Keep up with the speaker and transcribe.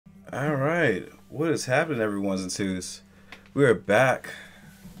All right, what is happening, everyone's and twos? We are back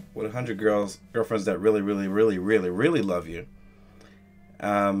with 100 girlfriends that really, really, really, really, really love you.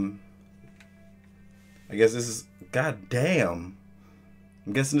 Um, I guess this is goddamn.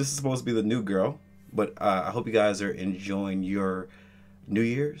 I'm guessing this is supposed to be the new girl, but I hope you guys are enjoying your New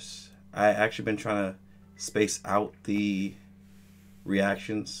Year's. I actually been trying to space out the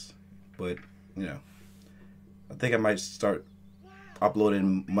reactions, but you know, I think I might start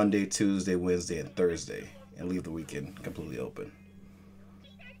uploading Monday, Tuesday, Wednesday, and Thursday, and leave the weekend completely open.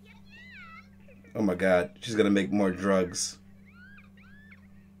 Oh my God, she's gonna make more drugs.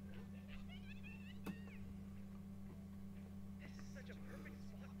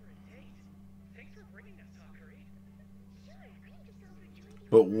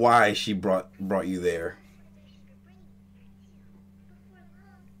 But why she brought you there?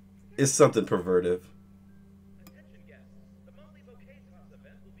 It's something pervertive.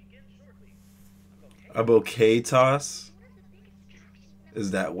 A bouquet toss?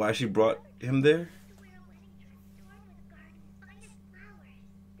 Is that why she brought him there?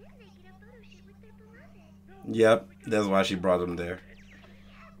 Yep, that's why she brought him there.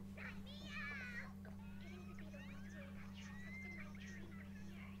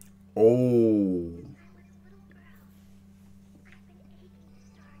 Oh.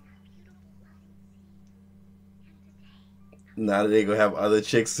 Now that they gonna have other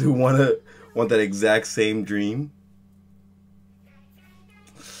chicks who want that exact same dream.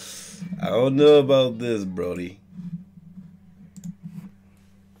 I don't know about this, Brody.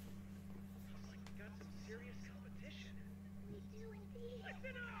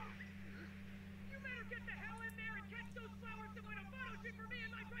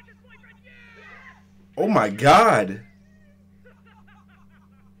 Oh my God.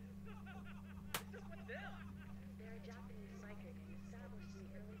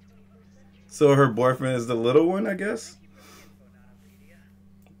 So her boyfriend is the little one, I guess?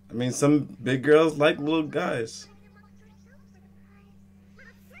 I mean, some big girls like little guys.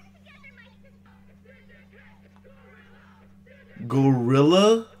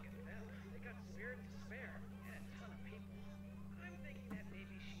 Gorilla?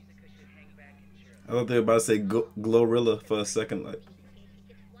 I thought they were about to say Glorilla for a second. Like,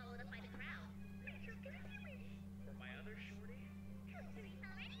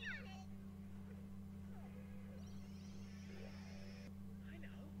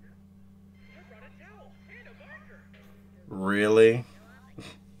 really?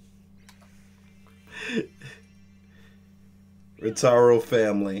 Rentarou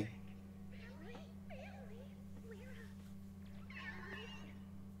family.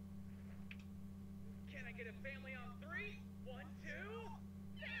 Can I get a family on 3? 1,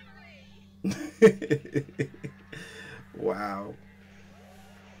 2, family! Wow.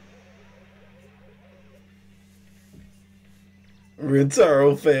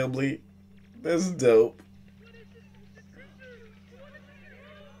 Rentarou family. That's dope.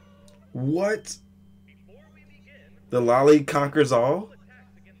 What? The lolly conquers all?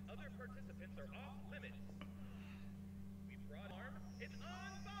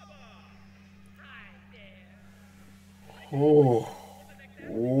 Oh.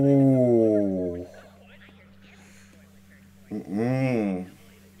 Ooh. Mm-mm.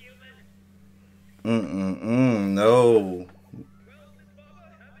 Mm-mm-mm. No.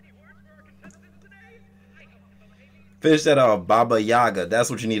 Finish that off, Baba Yaga. That's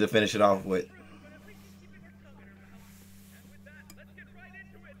what you need to finish it off with.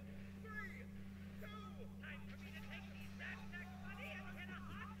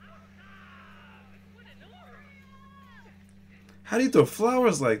 How do you throw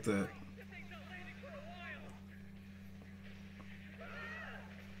flowers like that?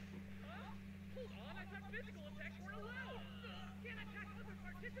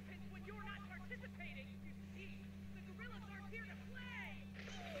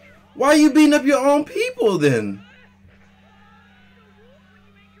 Why are you beating up your own people then?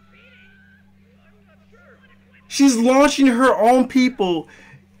 She's launching her own people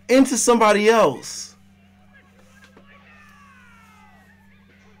into somebody else.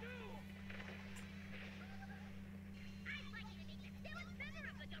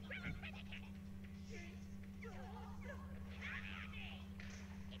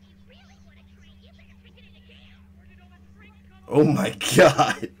 Oh my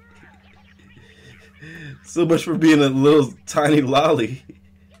God. So much for being a little tiny lolly.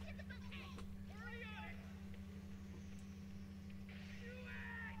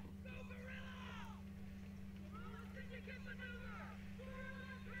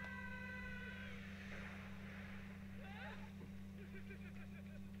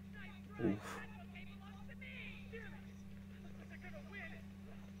 Oof.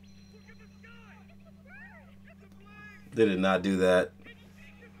 They did not do that.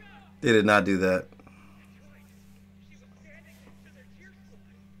 They did not do that.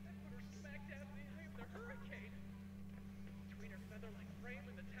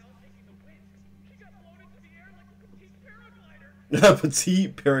 A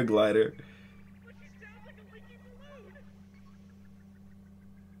petite paraglider.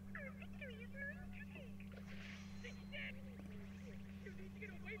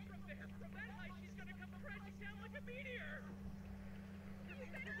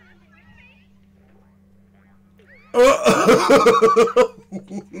 Oh!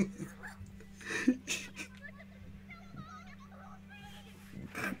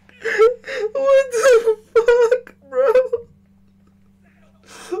 What the fuck, bro?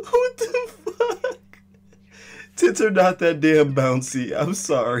 What the fuck? Tits are not that damn bouncy. I'm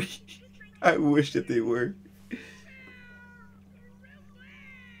sorry. I wish that they were.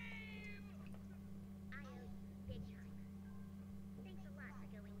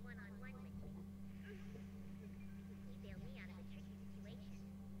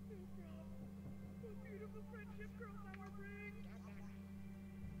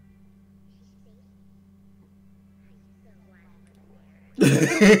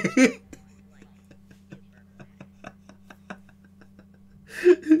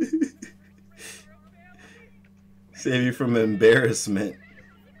 Save you from embarrassment.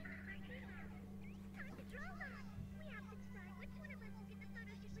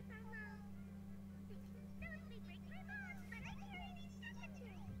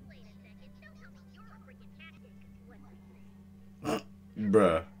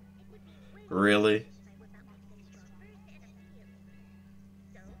 Bruh. Really?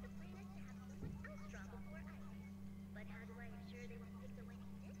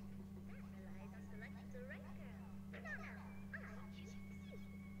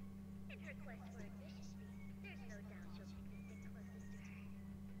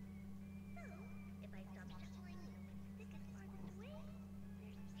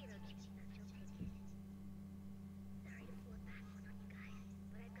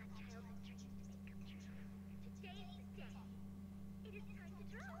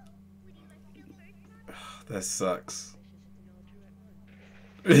 That sucks.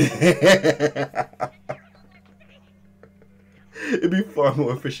 It'd be far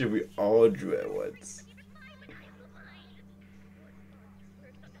more efficient if we all drew at once.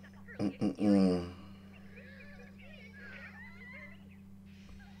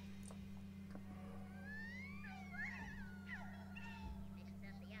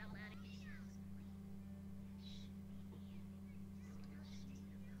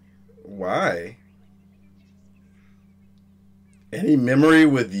 Why? Any memory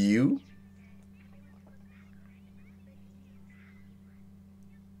with you?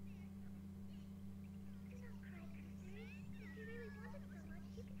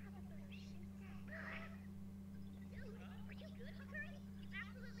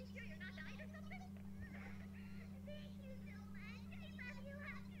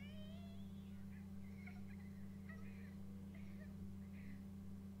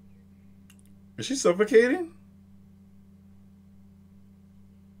 Is she suffocating?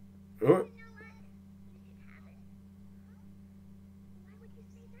 Oh.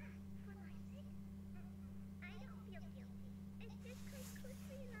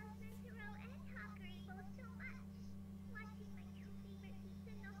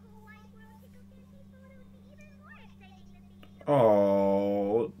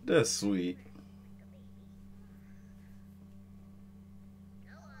 Oh, that's sweet.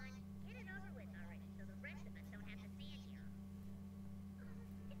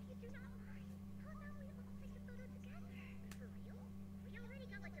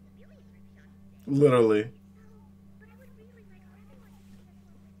 Literally.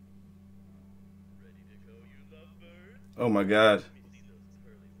 Oh my God.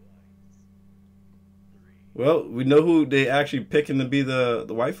 Well, we know who they actually picking to be the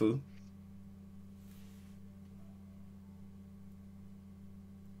waifu.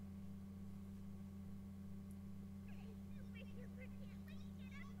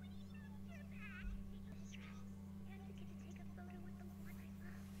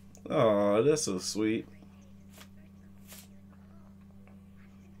 Oh, that's so sweet.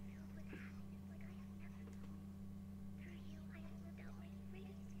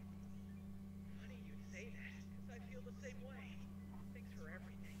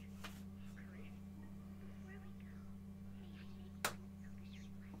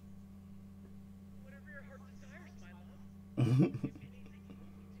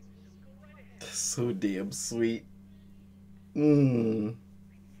 So damn sweet. Mm.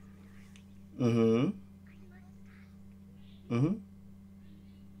 Mm-hmm. Mm-hmm.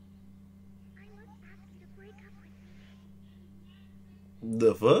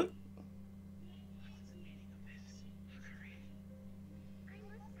 The fuck?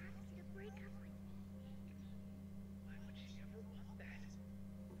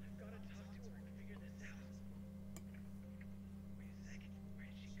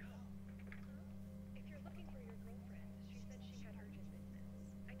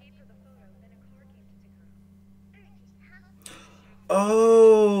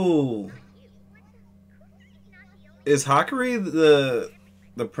 Oh, is Hakari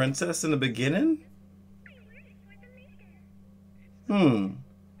the princess in the beginning? Hmm.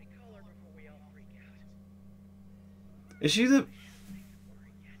 Is she the?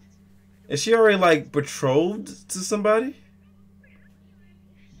 Is she already like betrothed to somebody?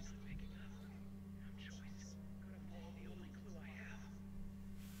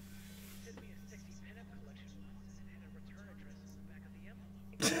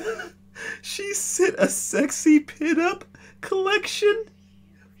 She sent a sexy pinup collection.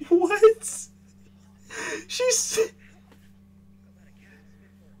 What? She's.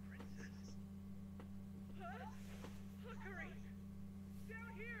 Huckleberry!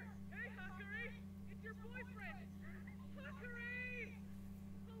 Down here! Hey, Huckleberry! It's your boyfriend! Huckleberry!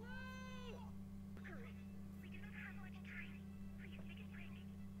 Hello! Huckleberry! We do not have much time. Please make it quick.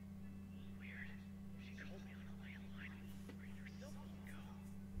 Weird. She called me on a landline. Where did her cell phone go?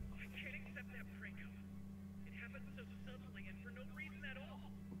 I can't accept that breakup. It happened so suddenly and for no reason at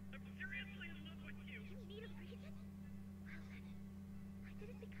all. I'm seriously in love with you. You need a reason? Well then, I did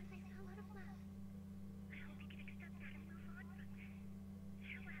it because I fell out of love. I hope you can accept that and move on from this.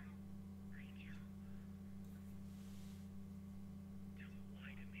 Farewell, Aijou. Don't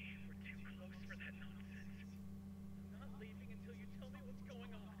lie to me. We're too close for that nonsense. I'm not leaving until you tell me what's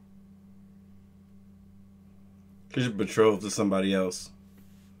going on. She's betrothed to somebody else.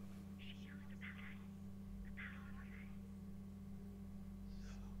 She knows about us. About all of us.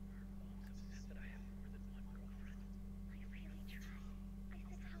 So, her mom's upset that I have more than one girlfriend. I really tried. I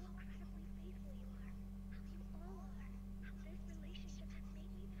said how incredibly faithful you are. How you all are. How this relationship has made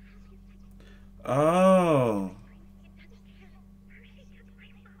me the happiest I've been. Oh. Percy took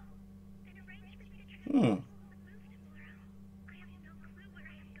my phone and arranged for me to Hmm. transfer to move tomorrow. I have no clue where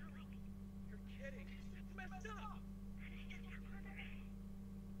I am going. You're kidding. That's messed up. That is just how mother is.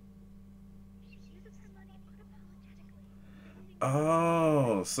 She uses her money unapologetically.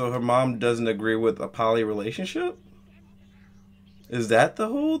 Oh. So her mom doesn't agree with a poly relationship? Is that the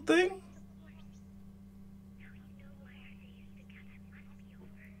whole thing? Now you know why our days together must be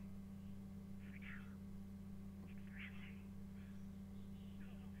over. For now. And forever. No,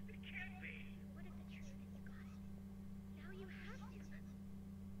 it can't be. You wanted the truth and you got it. Now you have to.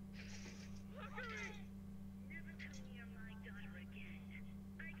 Huckleberry! Never come near my daughter again.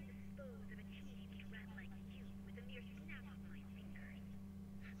 I can dispose of a teenage rat like you with a mere snap of my fingers.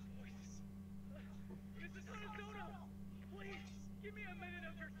 That voice. Mrs. Hanzo! Please, give me a minute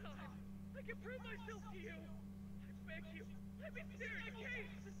of your time. I can prove myself to you. I beg you. Let me steer the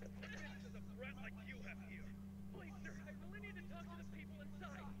case. This is a brat like you have here. Please, sir, I really need to talk to the people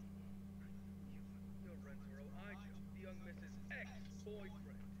inside. You're Rentarou Aijou, the young Mrs.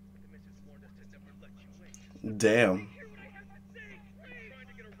 ex-boyfriend. The missus warned us to never let you in. Damn. Hear what I have to say, please. Trying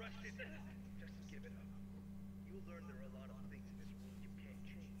to get arrested. Just give it up. You'll learn there are a lot of things in this world you can't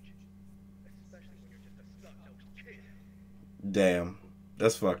change. Especially when you're just a snot-nosed kid. Damn.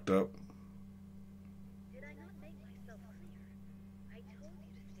 That's fucked up. Did I not make myself clear? I told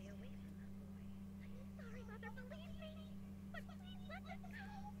you to stay away from that boy. I'm sorry, Mother, believe me. But please let us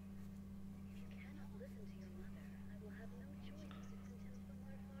go. If you cannot listen to your mother, I will have no choice until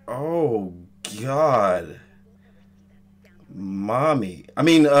somewhere far Oh God. will ever see that scoundrel. Mommy. I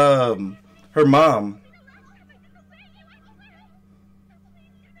mean, her mom.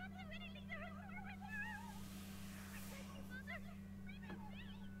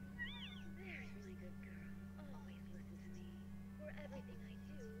 There's my good girl. Always listen to me. For everything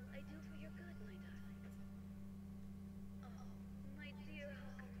I do for your good, my darling. Oh, my dear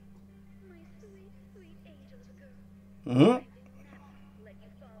Huckleberry. My sweet, sweet angel of a girl. Hmm. I will never let you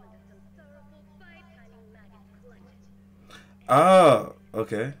fall into some sorrowful, five-timing maggot's clutches. Oh.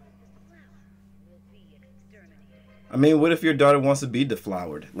 Okay. Flower will be exterminated. I mean, what if your daughter wants to be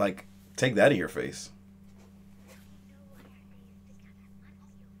deflowered? Like, take that in your face. You know why our days together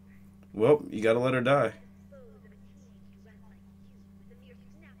must be over. Well, you gotta let her die. Dispose of a teenage rat like you with a mere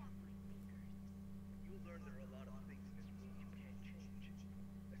snap of my fingers. You'll learn there are a lot of things in this world you can't change.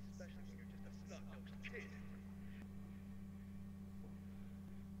 Especially when you're just a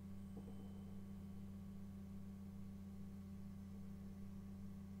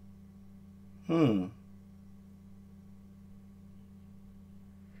Oh,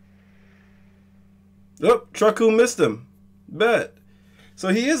 Truckoo missed him. Bet. So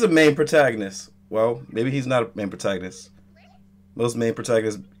he is a main protagonist. Well, maybe he's not a main protagonist. Most main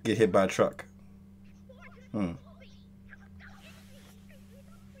protagonists get hit by a truck. Hmm.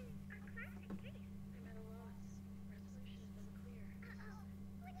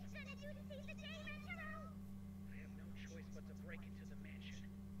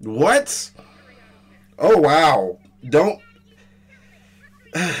 What? Oh wow! Don't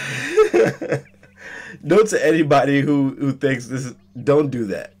don't to anybody who thinks this is, don't do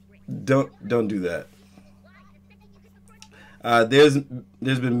that. Don't do that. There's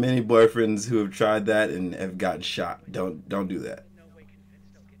been many boyfriends who have tried that and have gotten shot. Don't do that. No way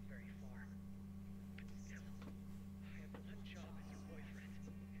convinced they'll get very far. Still, I have one job as your boyfriend,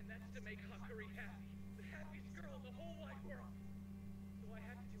 and that's to make Hakari happy. The happiest girl in the whole wide world. So I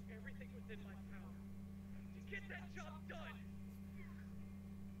have to do everything within my power to get that job done. The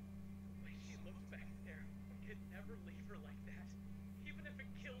way she looks back there, I could never leave her like that, even if it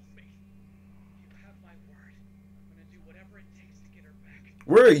kills me. You have my word. I'm gonna do whatever it takes to get her back.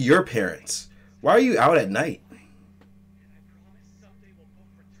 Where are your parents? Why are you out at night? And I promise someday we'll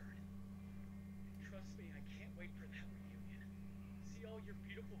both return. And trust me, I can't wait for that reunion. See all your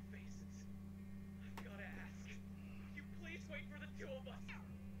beautiful faces. I've gotta ask, will you please wait for the two of us?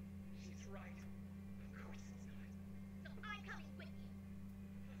 She's right. Of course it's not. So I'm coming with you.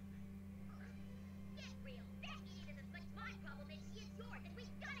 Get real. Becky is as much my problem as she is yours, and we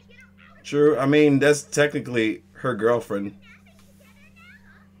gotta get her out of True. I mean, that's technically her girlfriend. napping together now,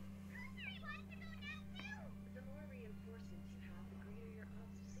 huh? Hungry wants to go now too. The more reinforcements you have, the greater your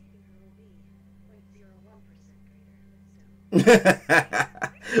odds of saving her will be.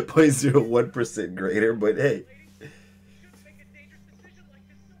 0.01% greater, but hey. Ladies, you shouldn't make a dangerous decision like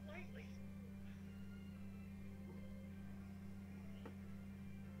this so lightly.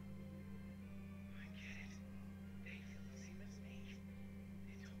 I get it. They feel the same as me.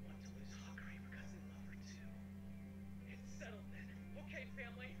 They don't want to lose Hakari because they love her too. It's settled then. Okay,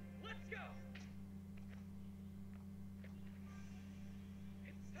 family, let's go.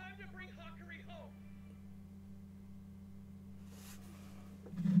 It's time to bring Hakari home.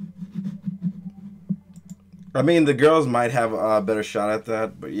 I mean, the girls might have a better shot at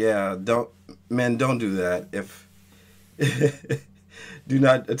that, but yeah, don't do that. If do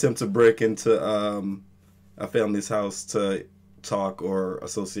not attempt to break into a family's house to talk or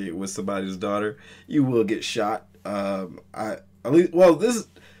associate with somebody's daughter. You will get shot. That's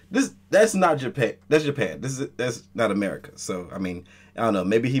not Japan. That's Japan. That's not America. So I mean, I don't know.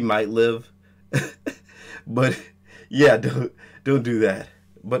 Maybe he might live, but yeah, don't do that.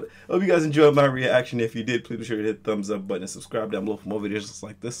 But I hope you guys enjoyed my reaction. If you did, please be sure to hit the thumbs up button and subscribe down below for more videos just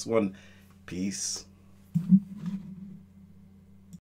like this one. Peace.